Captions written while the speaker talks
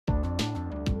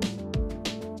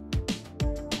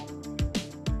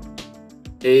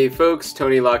Hey folks,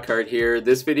 Tony Lockhart here.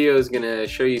 This video is going to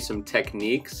show you some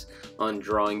techniques on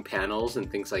drawing panels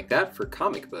and things like that for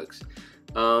comic books.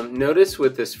 Notice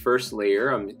with this first layer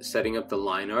I'm setting up the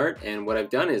line art, and what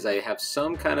I've done is I have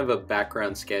some kind of a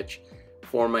background sketch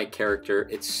for my character.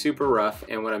 It's super rough,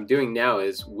 and what I'm doing now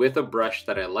is with a brush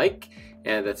that I like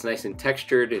and that's nice and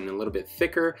textured and a little bit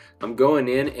thicker, I'm going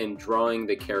in and drawing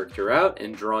the character out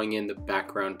and drawing in the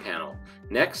background panel.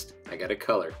 Next, I got to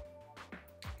color.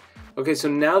 Okay, so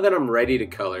now that I'm ready to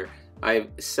color, I've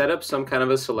set up some kind of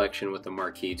a selection with the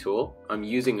marquee tool. I'm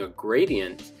using a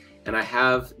gradient, and I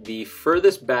have the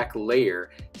furthest back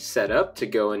layer set up to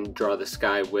go and draw the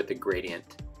sky with a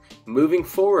gradient. Moving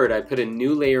forward, I put a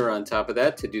new layer on top of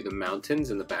that to do the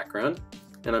mountains in the background,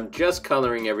 and I'm just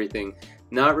coloring everything,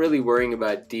 not really worrying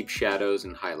about deep shadows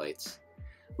and highlights.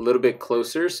 A little bit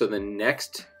closer, so the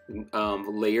next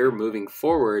layer moving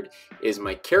forward is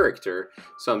my character,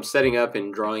 so I'm setting up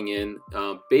and drawing in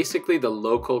basically the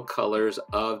local colors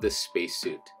of the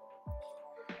spacesuit,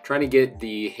 trying to get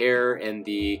the hair and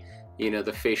the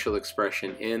facial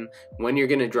expression in. When you're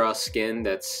going to draw skin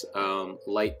that's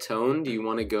light toned, you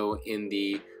want to go in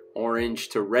the orange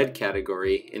to red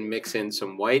category and mix in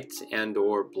some white and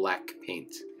or black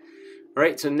paint.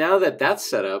 Alright, so now that that's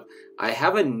set up, I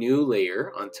have a new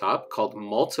layer on top called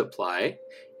multiply,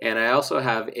 and I also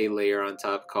have a layer on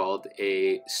top called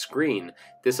a screen.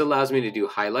 This allows me to do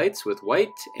highlights with white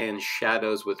and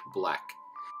shadows with black.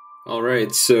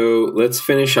 Alright, so let's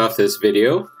finish off this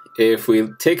video. If we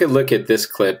take a look at this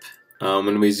clip,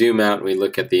 when we zoom out and we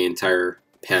look at the entire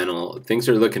panel, things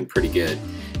are looking pretty good.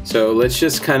 So let's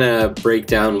just kind of break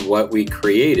down what we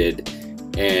created,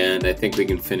 and I think we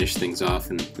can finish things off,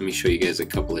 and let me show you guys a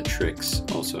couple of tricks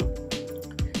also.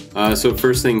 So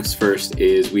first things first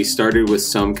is we started with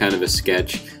some kind of a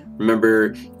sketch.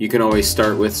 Remember, you can always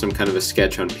start with some kind of a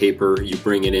sketch on paper, you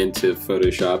bring it into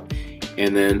Photoshop,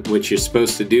 and then what you're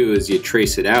supposed to do is you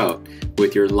trace it out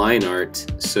with your line art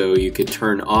so you could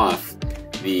turn off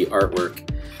the artwork.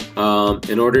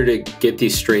 In order to get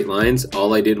these straight lines,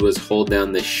 all I did was hold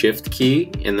down the shift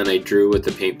key and then I drew with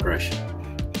the paintbrush.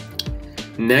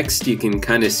 Next, you can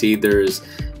kind of see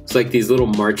it's like these little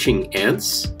marching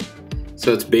ants.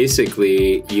 So it's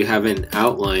basically you have an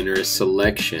outline or a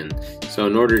selection. So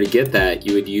in order to get that,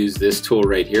 you would use this tool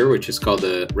right here, which is called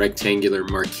the rectangular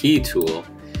marquee tool.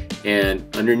 And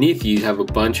underneath you have a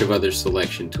bunch of other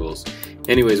selection tools.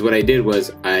 Anyways, what I did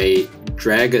was I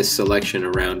drag a selection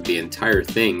around the entire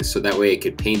thing so that way I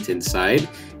could paint inside,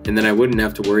 and then I wouldn't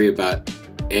have to worry about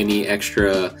any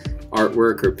extra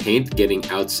artwork or paint getting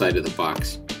outside of the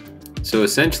box. So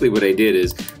essentially what I did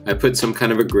is I put some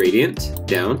kind of a gradient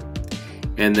down,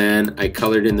 and then I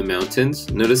colored in the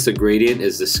mountains. Notice the gradient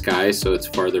is the sky, so it's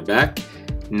farther back.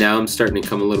 Now I'm starting to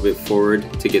come a little bit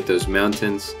forward to get those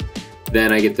mountains.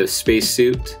 Then I get the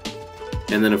spacesuit,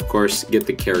 and then of course get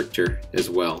the character as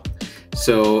well.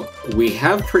 So we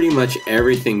have pretty much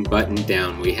everything buttoned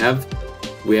down. We have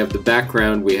the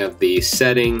background, we have the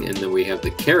setting, and then we have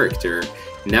the character.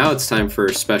 Now it's time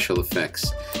for special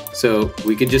effects. So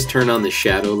we could just turn on the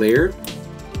shadow layer.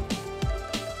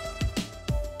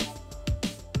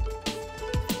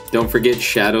 Don't forget,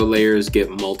 shadow layers get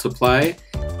multiply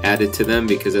added to them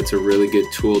because it's a really good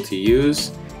tool to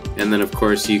use. And then of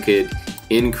course you could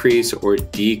increase or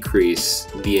decrease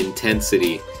the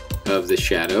intensity of the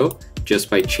shadow just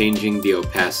by changing the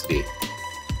opacity.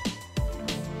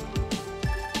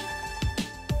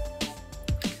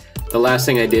 The last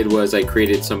thing I did was I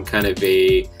created some kind of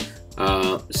a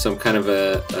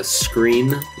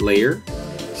screen layer.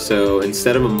 So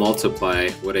instead of a multiply,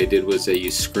 what I did was I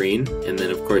used screen, and then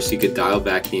of course you could dial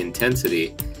back the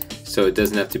intensity so it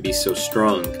doesn't have to be so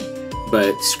strong.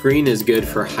 But screen is good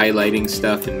for highlighting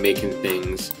stuff and making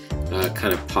things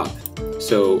kind of pop.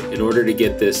 So in order to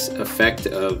get this effect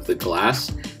of the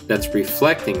glass that's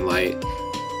reflecting light.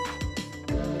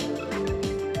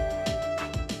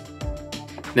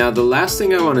 Now the last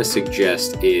thing I want to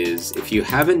suggest is, if you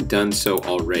haven't done so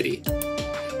already,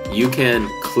 you can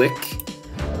click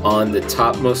on the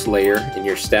topmost layer in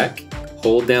your stack,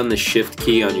 hold down the shift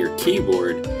key on your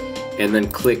keyboard, and then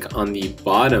click on the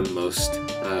bottommost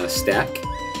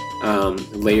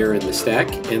layer in the stack,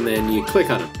 and then you click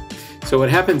on them. So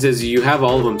what happens is you have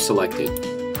all of them selected.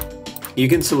 You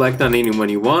can select on any one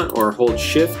you want, or hold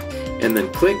shift and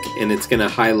then click, and it's going to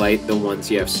highlight the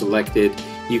ones you have selected.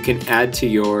 You can add to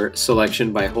your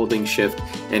selection by holding shift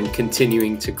and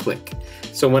continuing to click.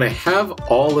 So when I have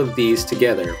all of these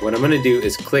together, what I'm going to do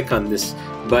is click on this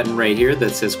button right here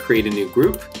that says create a new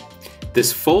group.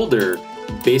 This folder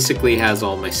basically has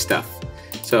all my stuff.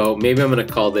 So maybe I'm going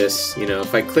to call this,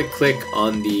 if I click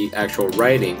on the actual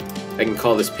writing, I can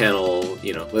call this panel,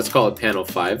 let's call it panel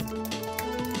 5.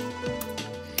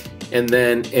 And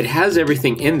then it has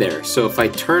everything in there. So if I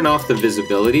turn off the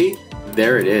visibility,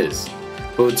 there it is.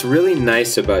 But what's really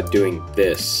nice about doing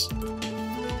this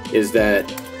is that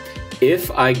if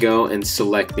I go and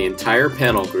select the entire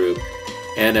panel group,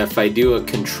 and if I do a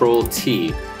Control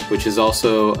T, which is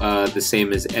also the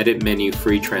same as Edit Menu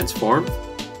Free Transform,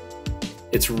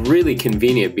 it's really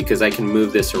convenient because I can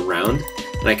move this around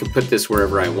and I can put this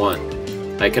wherever I want.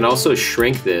 I can also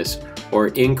shrink this or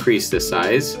increase the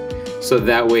size, so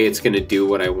that way it's going to do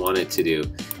what I want it to do.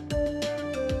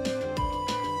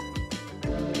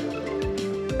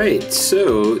 Alright,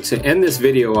 so to end this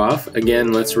video off,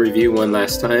 again, let's review one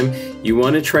last time. You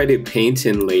want to try to paint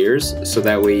in layers, so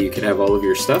that way you can have all of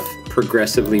your stuff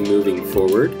progressively moving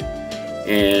forward.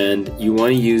 And you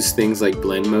want to use things like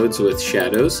blend modes with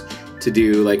shadows to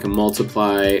do like a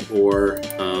multiply or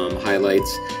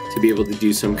highlights to be able to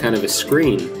do some kind of a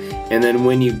screen. And then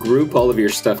when you group all of your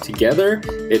stuff together,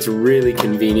 it's really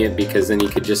convenient because then you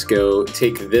could just go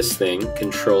take this thing,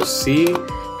 Control C,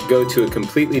 go to a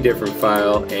completely different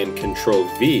file and Control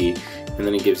V, and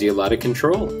then it gives you a lot of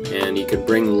control. And you could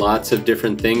bring lots of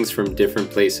different things from different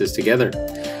places together.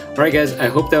 Alright guys, I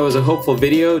hope that was a helpful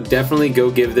video. Definitely go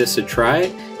give this a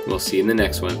try. We'll see you in the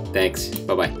next one. Thanks.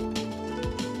 Bye-bye.